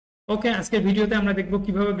ওকে, আজকের ভিডিওতে আমরা দেখব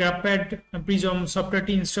কিভাবে গ্রাফপ্যাড প্রিজম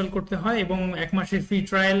সফটওয়্যারটি ইনস্টল করতে হয় এবং এক মাসের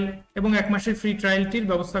ফ্রি ট্রায়ালটির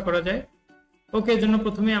ব্যবস্থা করা যায়। ওকে, এর জন্য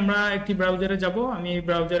প্রথমে আমরা একটি ব্রাউজারে যাব। আমি এই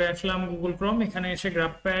ব্রাউজারে আসলাম গুগল ক্রোম। এখানে এসে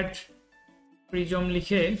গ্রাফপ্যাড প্রিজম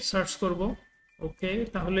লিখে সার্চ করব। ওকে,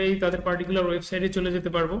 তাহলেই তাদের পার্টিকুলার ওয়েবসাইটে চলে যেতে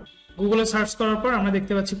পারবো। গুগলে সার্চ করার পর আমরা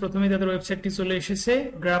দেখতে পাচ্ছি প্রথমে তাদের ওয়েবসাইটটি চলে এসেছে,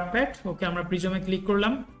 গ্রাফপ্যাড। ওকে, আমরা প্রিজমে ক্লিক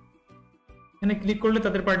করলাম। এখানে ক্লিক করলে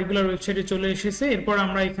তাদের পার্টিকুলার ওয়েবসাইটে চলে এসেছে। এরপর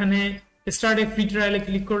আমরা এখানে স্টার্ট এ ফ্রি ট্রায়ালে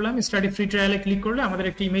ক্লিক করলাম। স্টার্ট এ ফ্রি ট্রায়ালে ক্লিক করলে আমাদের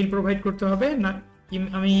একটা ইমেল প্রোভাইড করতে হবে। না,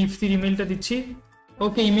 আমি ইফতির ইমেলটা দিচ্ছি।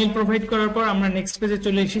 ওকে, ইমেল প্রোভাইড করার পর আমরা নেক্সট পেজে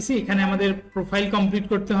চলে এসেছি। এখানে আমাদের প্রোফাইল কমপ্লিট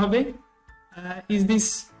করতে হবে। Is this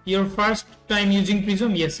your first time using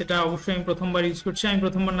prism? Yes, এটা অবশ্যই আমি প্রথমবার ইউজ করছি। আমি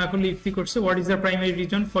প্রথমবার না করলে ইফতি করছে। What is the primary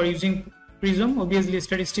reason for using prism? Obviously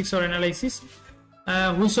statistics or analysis.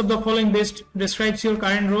 Which of the following best describes your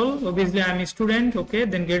current role? Obviously I am a student. Okay,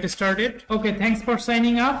 then get started. Okay, thanks for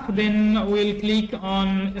signing up. Then we'll click on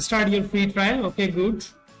start your free trial. Okay, good.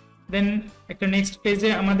 Then একটা next page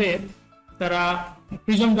এ আমাদের তারা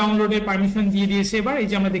prism ডাউনলোডের permission দিয়ে দিয়েছে। এবার এই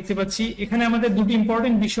যে আমরা দেখতে পাচ্ছি এখানে আমাদের দুটি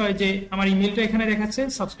ইম্পর্টেন্ট বিষয়, যে আমার ইমেলটা এখানে দেখাচ্ছে,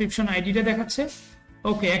 সাবস্ক্রিপশন আইডিটা দেখাচ্ছে।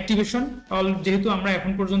 ওকে, অ্যাক্টিভেশন অল, যেহেতু আমরা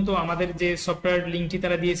এখন পর্যন্ত আমাদের যে সফটওয়্যার লিঙ্কটি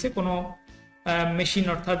তারা দিয়েছে কোনো মেশিন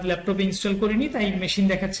অর্থাৎ ল্যাপটপে ইনস্টল করিনি, তাই মেশিন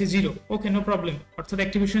দেখাচ্ছে 0। ওকে, নো প্রবলেম, অর্থাৎ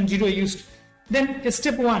activation 0 used. Then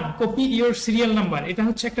step 1, copy your serial number. এটা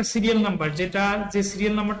হচ্ছে একটা সিরিয়াল নাম্বার, যে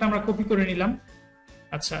সিরিয়াল নাম্বারটা আমরা কপি করে নিলাম।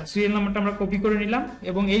 আচ্ছা, সিরিয়াল নাম্বারটা আমরা কপি করে নিলাম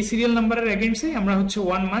এবং এই সিরিয়াল নাম্বারের এগেইনস্টে আমরা হচ্ছে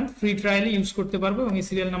 1 মান্থ ফ্রি ট্রায়ালে ইউজ করতে পারবো এবং এই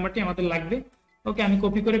সিরিয়াল নাম্বারটি আমাদের লাগবে। ওকে, আমি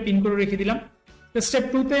কপি করে পিন করে রেখে দিলাম। স্টেপ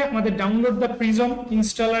 2 তে আমাদের ডাউনলোড দ্য প্রিজম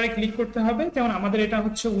ইনস্টলারে ক্লিক করতে হবে। যেমন আমাদের এটা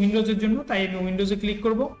হচ্ছে উইন্ডোজের জন্য, তাই আমি উইন্ডোজে ক্লিক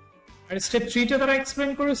করব। আর স্টেপ 3 তে তারা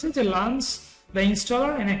এক্সপ্লেইন করেছে যে launch the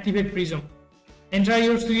installer and activate prism, enter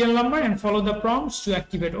your serial number and follow the prompts two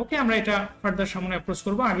activate. ওকে, আমরা এটা ফার্দার সামনে অ্যাপ্রোচ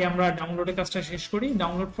করব। আগে আমরা ডাউনলোডের কাজটা শেষ করি।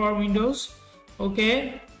 Download for Windows. Okay,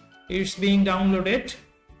 it's being downloaded.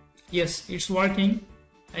 Yes, it's working.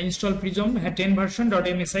 I install Prism 10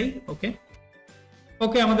 version.msi. Okay.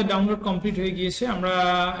 ওকে, আমাদের ডাউনলোড কমপ্লিট হয়ে গিয়েছে। আমরা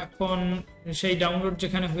এখন সেই ডাউনলোড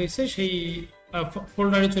যেখানে হয়েছে সেই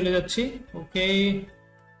ফোল্ডারে চলে যাচ্ছি। ওকে,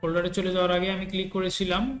 ফোল্ডারে চলে যাওয়ার আগে আমি ক্লিক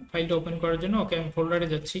করেছিলাম ফাইলটা ওপেন করার জন্য। ওকে, আমি ফোল্ডারে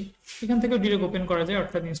যাচ্ছি। এখান থেকে ডিরেক্ট ওপেন করা যায়,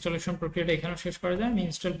 অর্থাৎ ইনস্টলেশন প্রক্রিয়াটা এখানেও শেষ করা যায়। আমি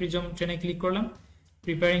ইনস্টল প্রিজম ট্রেনে ক্লিক করলাম,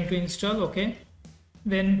 প্রিপেয়ারিং টু ইনস্টল। ওকে,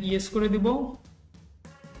 দেন ইয়েস করে দিব।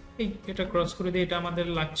 এটা ক্রস করে দিয়ে, এটা আমাদের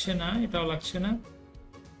লাগছে না, এটাও লাগছে না।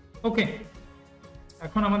 ওকে,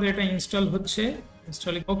 এখন আমাদের এটা ইনস্টল হচ্ছে।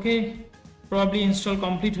 ওকে, প্রবাবলি ইনস্টল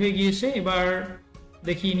কমপ্লিট হয়ে গিয়েছে। এবার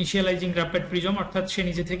দেখি ইনিশিয়ালাইজিং গ্রাফপ্যাড প্রিজম, অর্থাৎ সে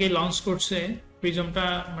নিজে থেকেই লঞ্চ করছে প্রিজমটা,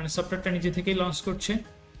 মানে সফটওয়্যারটা নিজে থেকেই লঞ্চ করছে।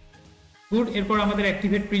 গুড। এরপর আমাদের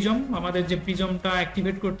অ্যাক্টিভেট প্রিজম, আমাদের যে প্রিজমটা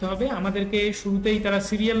অ্যাক্টিভেট করতে হবে, আমাদেরকে শুরুতেই তারা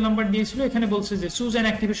সিরিয়াল নাম্বার দিয়েছিল। এখানে বলছে যে চুজ অ্যান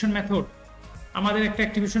অ্যাক্টিভেশন মেথড। আমাদের একটা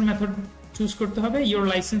অ্যাক্টিভেশন মেথড চুজ করতে হবে। Your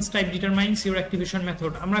licence type determines your activation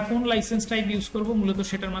method. আমরা কোন লাইসেন্স টাইপ ইউজ করব, মূলত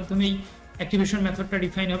সেটার মাধ্যমেই অ্যাক্টিভেশন মেথডটা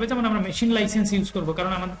ডিফাইন হবে। যেমন আমরা মেশিন লাইসেন্স ইউজ করব,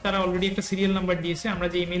 কারণ আমাদের তারা অলরেডি একটা সিরিয়াল নাম্বার দিয়েছে। আমরা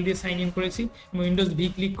যে ইমেল দিয়ে সাইন ইন করেছি, উইন্ডোজ ভি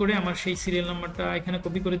ক্লিক করে আমার সেই সিরিয়াল নাম্বারটা এখানে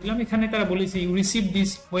কপি করে দিলাম। এখানে তারা বলেছে you receive this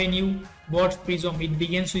when you bot prism, it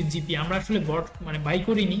begins with GP. আমরা আসলে বট মানে বাই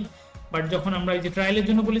করিনি, বাট যখন আমরা এই যে ট্রায়ালের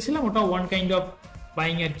জন্য বলেছিলাম, ওটা ওয়ান কাইন্ড অফ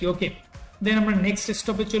বাইং আর কি। ওকে, দেন আমরা নেক্সট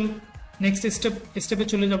স্টেপে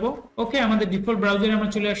চলে যাব। ওকে, আমাদের ডিফল্ট ব্রাউজারে আমরা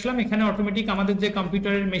চলে আসলাম। এখানে অটোমেটিক আমাদের যে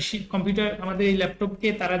কম্পিউটার আমাদের এই ল্যাপটপকে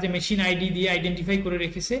তারা যে মেশিন আইডি দিয়ে আইডেন্টিফাই করে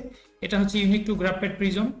রেখেছে, এটা হচ্ছে unique two গ্রাফপ্যাড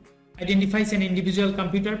prism, আইডেন্টিফাইস an individual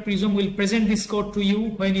computer. Prism will present this code to you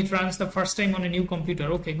when it runs the first time on a new computer.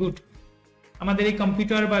 Okay, good. আমাদের এই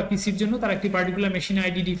কম্পিউটার বা পিসির জন্য তারা একটি পার্টিকুলার মেশিন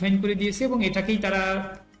আইডি ডিফাইন করে দিয়েছে এবং এটাকেই তারা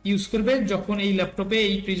ইউজ করবে যখন এই ল্যাপটপে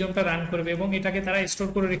এই প্রিজমটা রান করবে, এবং এটাকে তারা স্টোর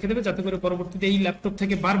করে রেখে দেবে যাতে করে পরবর্তীতে এই ল্যাপটপ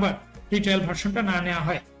থেকে বারবার ফ্রি ট্রায়াল ভার্সনটা না নেওয়া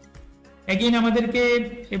হয়। এগেইন আমাদেরকে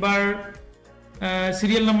এবার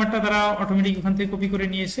সিরিয়াল নাম্বারটা তারা অটোমেটিক ওখান থেকে কপি করে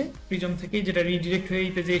নিয়েছে প্রিজম থেকে, যেটা রিডিরেক্ট হয়ে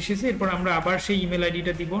এই পেজে এসেছে। এরপর আমরা আবার সেই ইমেল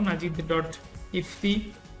আইডিটা দিব,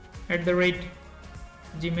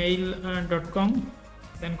 najid.ifti@gmail.com।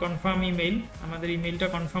 দেন কনফার্ম ইমেল, আমাদের ইমেলটা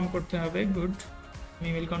কনফার্ম করতে হবে। গুড, আমি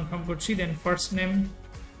ইমেল কনফার্ম করছি। দেন ফার্স্ট নেম,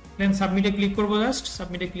 দেন সাবমিটে ক্লিক করবো। জাস্ট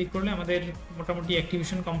সাবমিটে ক্লিক করলে আমাদের মোটামুটি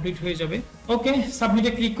অ্যাক্টিভেশন কমপ্লিট হয়ে যাবে। ওকে,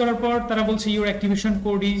 সাবমিটে ক্লিক করার পর তারা বলছে ইউর অ্যাক্টিভেশন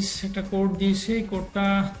কোড ইজ, একটা কোড দিয়েছে। কোডটা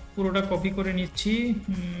পুরোটা কপি করে নিচ্ছি,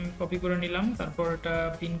 কপি করে নিলাম, তারপর এটা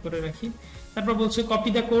পিন করে রাখি। তারপর বলছে copy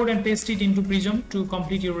the code and paste it into prism to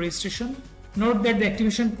complete your registration. Note that the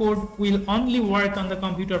activation code will only work on the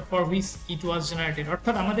computer for which it was generated.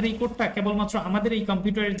 অর্থাৎ আমাদের এই কোডটা কেবলমাত্র আমাদের এই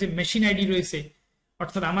কম্পিউটারের যে মেশিন আইডি রয়েছে,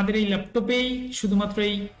 অর্থাৎ আমাদের এই ল্যাপটপেই শুধুমাত্র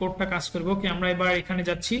এই কোডটা কাজ করবে। ওকে, আমরা এবার এখানে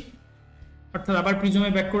যাচ্ছি, অর্থাৎ আবার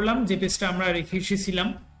প্রিজমে ব্যাক করলাম, যে পেজটা আমরা রেখে এসেছিলাম।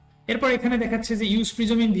 এরপর এখানে দেখাচ্ছে যে use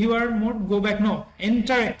prism in viewer mode, go back, no,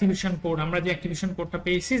 enter activation code. আমরা যে অ্যাক্টিভেশন কোডটা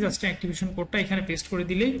পেয়েছি জাস্ট অ্যাক্টিভেশন কোডটা এখানে পেস্ট করে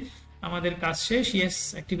দিলেই আমাদের কাজ শেষ। ইয়েস,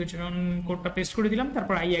 অ্যাক্টিভেশন কোডটা পেস্ট করে দিলাম,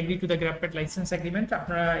 তারপর I agree to the গ্রাফপ্যাড licence agreement.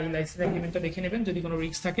 আপনারা এই লাইসেন্স এগ্রিমেন্টটা দেখে নেবেন যদি কোনো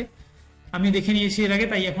রিস্ক থাকে। আমি দেখে নিয়েছি এর আগে,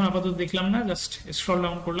 তাই এখন আপাতত দেখলাম না, জাস্ট স্ক্রল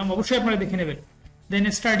ডাউন করলাম। অবশ্যই আপনারা দেখে নেবেন। Then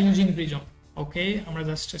start using prism. ওকে, আমরা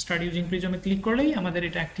জাস্ট স্টার্ট ইউজিং প্রিজমে ক্লিক করলেই আমাদের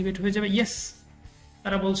এটা অ্যাক্টিভেট হয়ে যাবে। ইয়েস,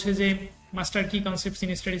 তারা বলছে যে মাস্টার কি concepts in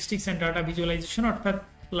statistics and data visualisation, অর্থাৎ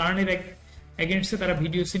লার্নের এগেইনস্টে তারা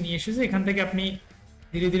ভিডিওসে নিয়ে এসেছে। এখান থেকে আপনি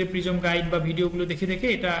ধীরে ধীরে প্রিজম গাইড বা ভিডিওগুলো দেখে দেখে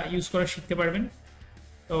এটা ইউজ করা শিখতে পারবেন।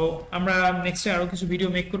 তো আমরা নেক্সটে আরো কিছু ভিডিও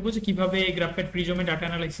মেক করবো যে কিভাবে গ্রাফপ্যাড প্রিজমে ডাটা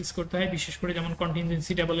অ্যানালাইসিস করতে হয়, বিশেষ করে যেমন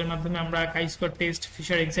কন্টিনজেন্সি টেবলের মাধ্যমে আমরা কাই-স্কোয়ার টেস্ট,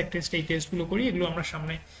 ফিশার এক্সাক্ট টেস্ট, এই টেস্টগুলো করি। এগুলো আমরা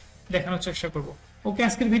সামনে দেখানোর চেষ্টা করব। ওকে,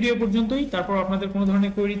 আজকের ভিডিও পর্যন্তই। তারপর আপনাদের কোনো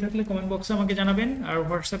ধরনের কোয়েরি থাকলে কমেন্ট বক্সে আমাকে জানাবেন, আর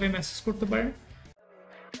হোয়াটসঅ্যাপে মেসেজ করতে পারেন।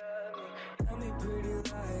 Tell me pretty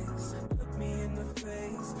lies, look me in the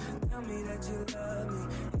face.